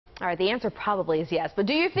All right, the answer probably is yes. But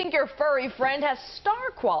do you think your furry friend has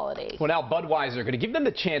star quality? Well, now Budweiser are going to give them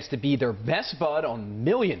the chance to be their best bud on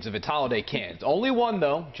millions of its holiday cans. Only one,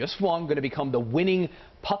 though, just one, going to become the winning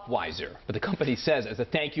Budweiser. But the company says as a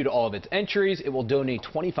thank you to all of its entries, it will donate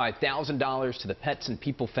 $25,000 to the Pets and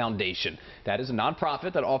People Foundation. That is a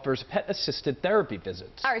nonprofit that offers pet-assisted therapy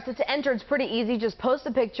visits. All right, so to enter, it's pretty easy. Just post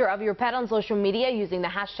a picture of your pet on social media using the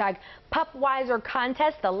hashtag Budweiser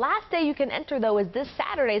contest. The last day you can enter, though, is this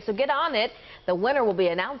Saturday, so get on it. The winner will be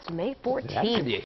announced May 14th.